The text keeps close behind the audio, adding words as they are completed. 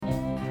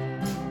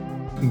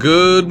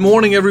Good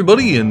morning,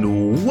 everybody,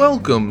 and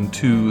welcome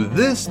to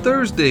this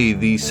Thursday,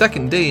 the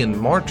second day in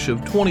March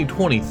of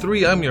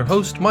 2023. I'm your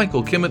host,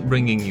 Michael Kimmett,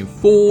 bringing you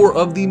 4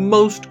 of the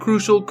most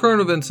crucial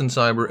current events in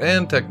cyber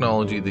and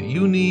technology that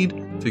you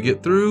need to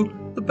get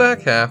through the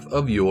back half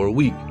of your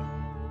week.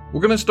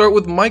 We're going to start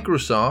with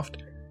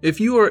Microsoft. If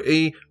you are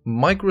a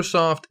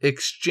Microsoft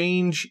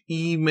Exchange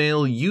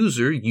email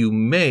user, you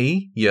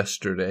may,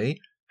 yesterday,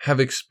 have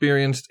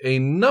experienced a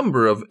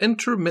number of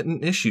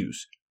intermittent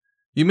issues.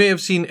 You may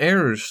have seen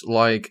errors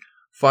like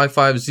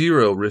 550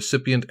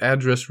 recipient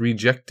address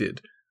rejected,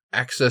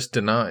 access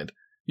denied.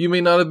 You may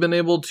not have been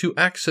able to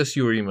access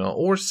your email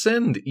or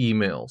send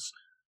emails.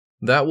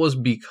 That was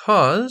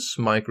because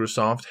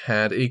Microsoft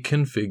had a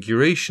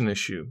configuration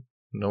issue.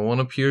 No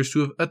one appears to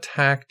have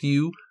attacked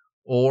you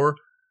or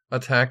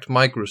attacked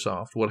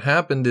Microsoft. What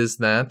happened is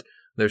that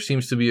there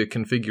seems to be a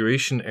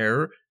configuration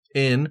error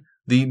in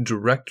the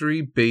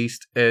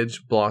directory-based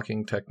edge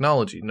blocking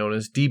technology known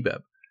as DBEB.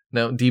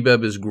 Now,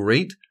 DBEB is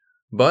great,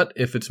 but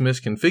if it's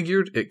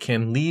misconfigured, it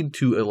can lead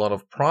to a lot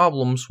of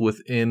problems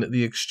within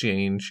the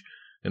Exchange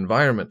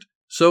environment.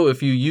 So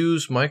if you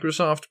use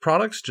Microsoft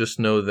products, just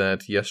know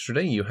that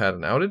yesterday you had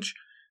an outage,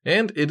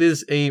 and it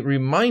is a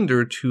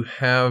reminder to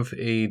have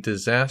a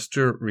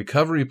disaster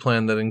recovery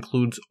plan that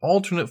includes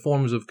alternate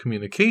forms of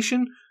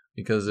communication,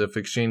 because if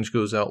Exchange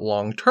goes out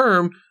long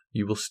term,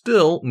 you will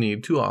still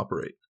need to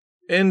operate.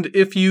 And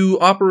if you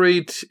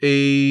operate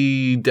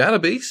a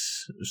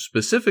database,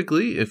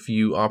 specifically if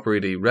you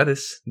operate a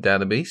Redis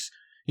database,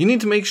 you need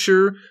to make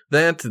sure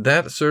that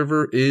that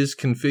server is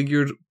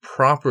configured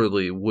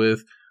properly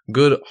with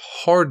good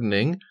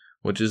hardening,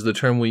 which is the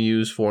term we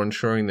use for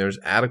ensuring there's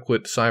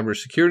adequate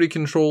cybersecurity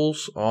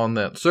controls on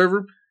that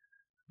server,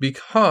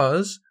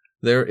 because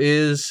there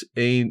is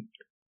an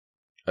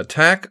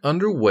attack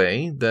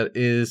underway that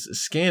is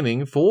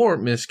scanning for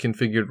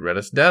misconfigured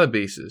Redis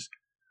databases.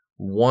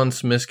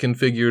 Once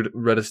misconfigured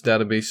Redis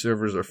database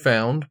servers are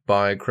found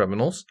by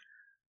criminals,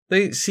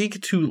 they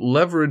seek to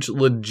leverage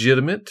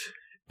legitimate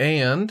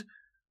and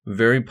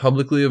very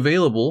publicly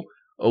available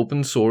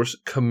open source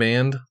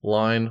command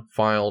line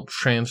file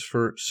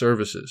transfer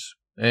services.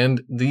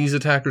 And these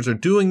attackers are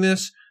doing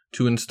this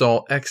to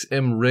install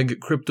XMRig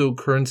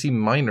cryptocurrency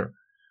miner,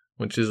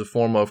 which is a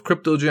form of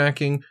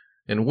cryptojacking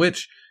in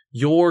which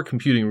your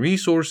computing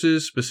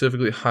resources,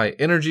 specifically high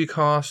energy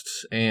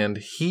costs and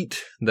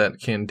heat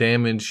that can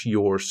damage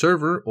your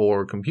server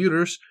or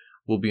computers,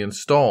 will be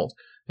installed.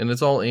 And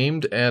it's all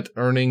aimed at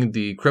earning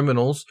the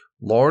criminals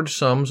large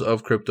sums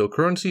of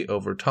cryptocurrency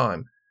over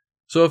time.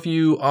 So if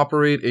you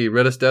operate a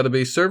Redis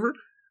database server,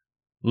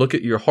 look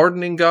at your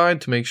hardening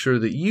guide to make sure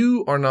that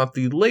you are not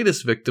the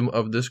latest victim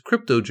of this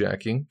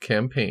cryptojacking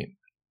campaign.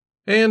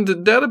 And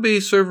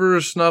database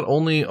servers not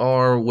only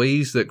are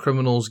ways that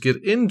criminals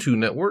get into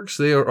networks,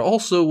 they are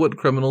also what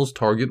criminals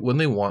target when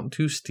they want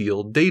to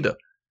steal data.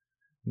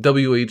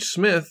 W.H.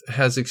 Smith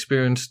has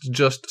experienced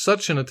just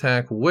such an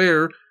attack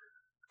where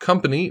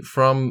company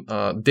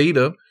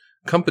data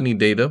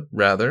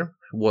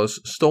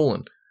was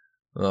stolen.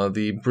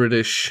 The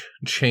British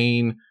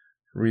chain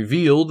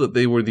revealed that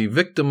they were the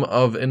victim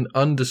of an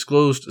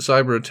undisclosed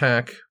cyber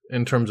attack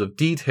in terms of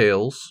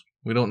details.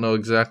 We don't know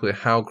exactly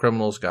how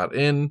criminals got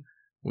in.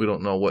 We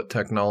don't know what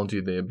technology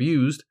they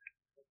abused.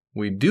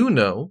 We do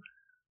know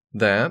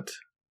that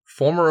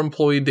former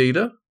employee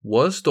data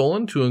was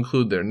stolen to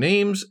include their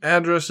names,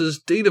 addresses,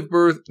 date of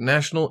birth,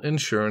 national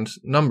insurance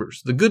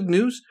numbers. The good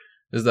news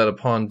is that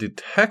upon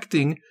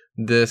detecting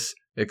this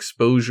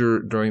exposure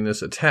during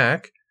this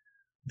attack,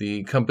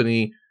 the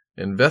company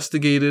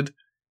investigated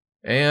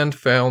and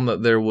found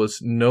that there was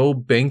no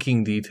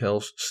banking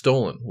details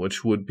stolen,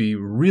 which would be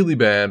really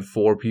bad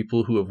for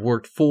people who have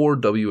worked for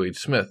W.H.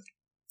 Smith.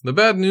 The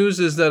bad news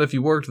is that if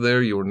you worked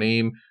there, your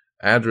name,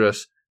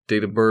 address,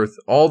 date of birth,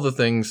 all the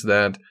things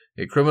that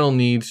a criminal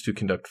needs to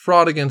conduct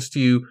fraud against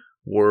you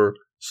were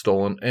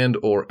stolen and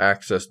or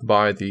accessed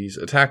by these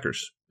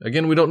attackers.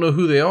 Again, we don't know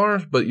who they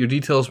are, but your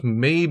details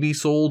may be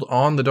sold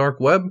on the dark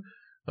web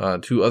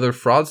to other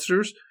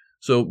fraudsters.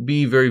 So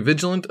be very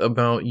vigilant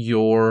about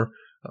your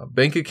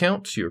bank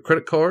accounts, your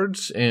credit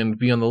cards, and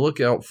be on the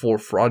lookout for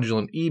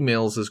fraudulent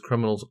emails, as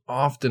criminals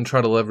often try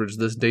to leverage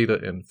this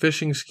data in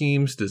phishing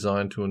schemes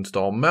designed to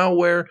install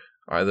malware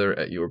either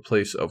at your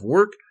place of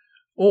work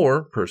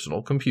or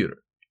personal computer.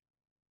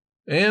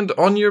 And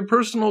on your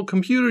personal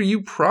computer,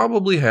 you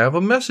probably have a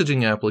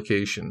messaging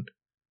application.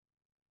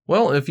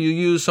 Well, if you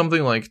use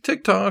something like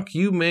TikTok,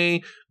 you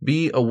may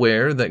be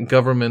aware that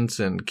governments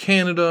in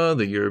Canada,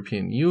 the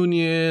European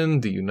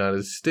Union, the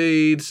United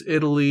States,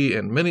 Italy,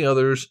 and many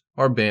others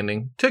are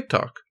banning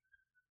TikTok.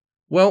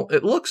 Well,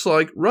 it looks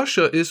like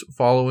Russia is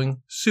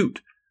following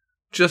suit,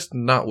 just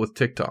not with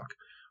TikTok.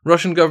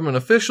 Russian government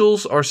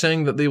officials are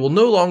saying that they will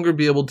no longer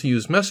be able to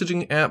use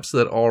messaging apps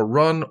that are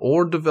run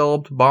or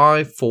developed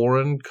by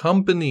foreign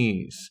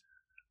companies.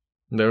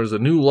 There's a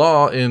new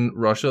law in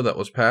Russia that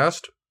was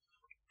passed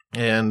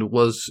and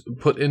was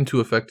put into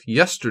effect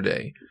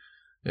yesterday.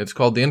 It's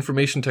called the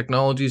Information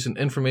Technologies and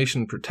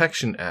Information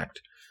Protection Act.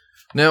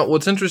 Now,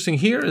 what's interesting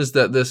here is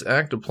that this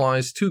act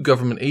applies to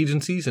government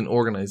agencies and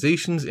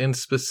organizations and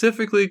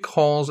specifically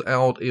calls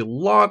out a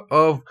lot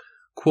of,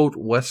 quote,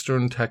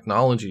 Western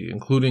technology,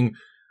 including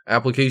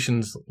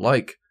applications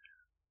like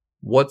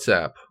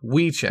WhatsApp,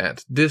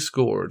 WeChat,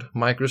 Discord,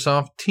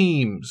 Microsoft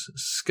Teams,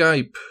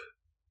 Skype,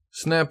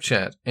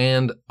 Snapchat,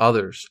 and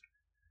others.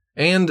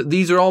 And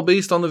these are all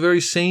based on the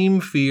very same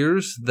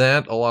fears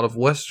that a lot of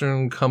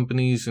Western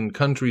companies and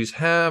countries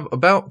have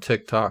about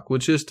TikTok,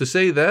 which is to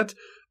say that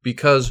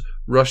because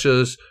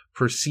Russia's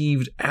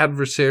perceived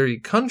adversary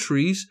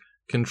countries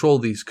control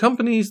these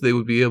companies, they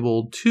would be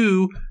able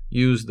to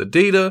use the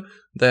data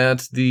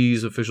that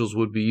these officials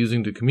would be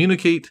using to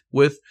communicate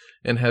with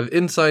and have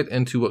insight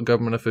into what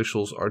government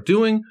officials are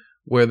doing,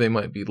 where they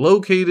might be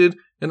located,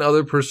 and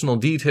other personal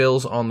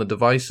details on the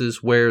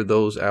devices where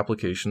those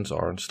applications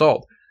are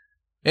installed.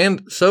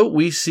 And so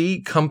we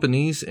see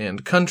companies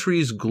and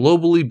countries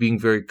globally being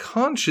very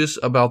conscious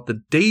about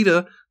the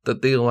data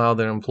that they allow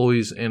their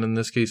employees, and in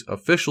this case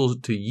officials,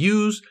 to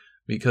use,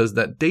 because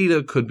that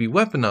data could be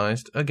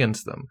weaponized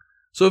against them.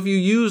 So if you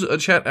use a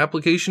chat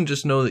application,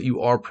 just know that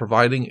you are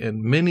providing,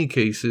 in many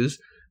cases,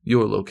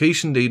 your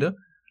location data,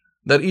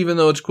 that even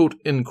though it's, quote,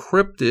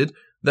 encrypted,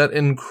 that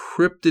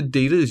encrypted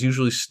data is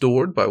usually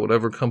stored by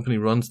whatever company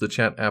runs the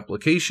chat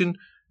application,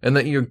 and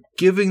that you're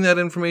giving that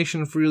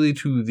information freely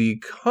to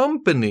the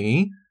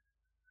company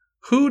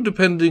who,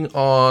 depending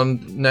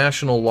on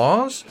national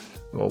laws,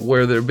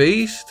 where they're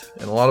based,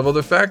 and a lot of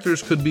other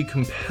factors, could be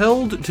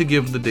compelled to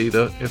give the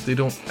data if they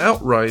don't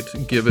outright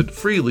give it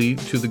freely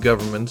to the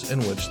governments in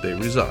which they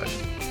reside.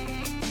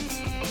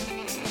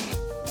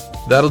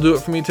 That'll do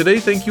it for me today.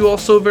 Thank you all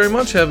so very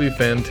much. Have a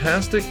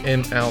fantastic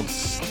and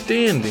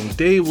outstanding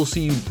day. We'll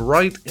see you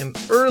bright and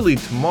early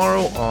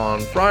tomorrow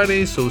on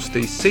Friday, so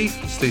stay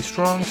safe, stay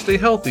strong, stay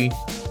healthy,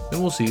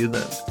 and we'll see you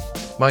then.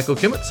 Michael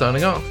Kimmett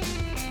signing off.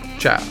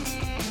 Ciao.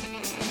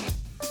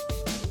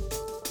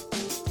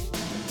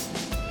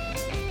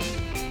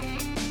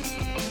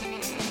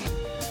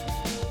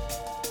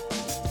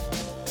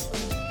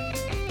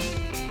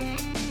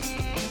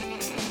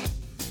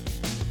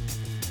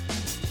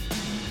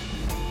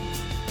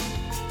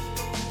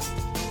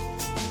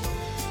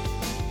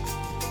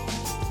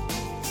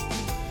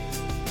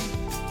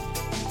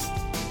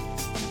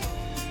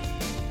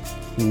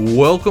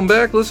 Welcome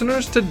back,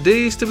 listeners.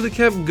 Today's tip of the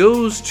cap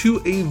goes to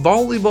a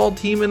volleyball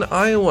team in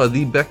Iowa.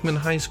 The Beckman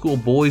High School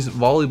boys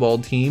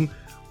volleyball team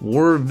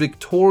were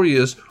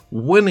victorious,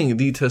 winning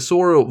the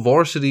Tesoro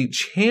Varsity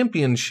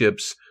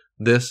Championships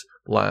this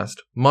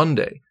last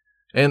Monday.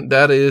 And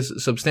that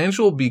is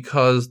substantial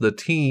because the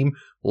team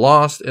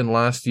lost in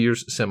last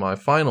year's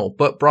semifinal,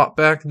 but brought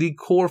back the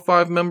core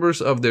 5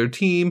 members of their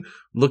team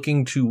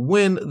looking to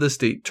win the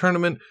state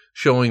tournament,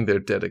 showing their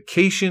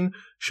dedication,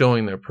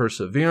 showing their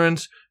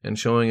perseverance, and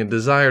showing a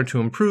desire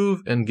to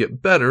improve and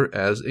get better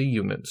as a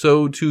unit.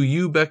 So to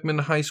you, Beckman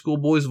High School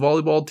boys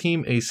volleyball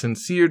team, a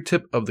sincere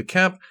tip of the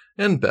cap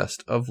and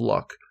best of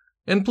luck.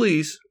 And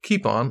please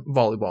keep on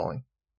volleyballing.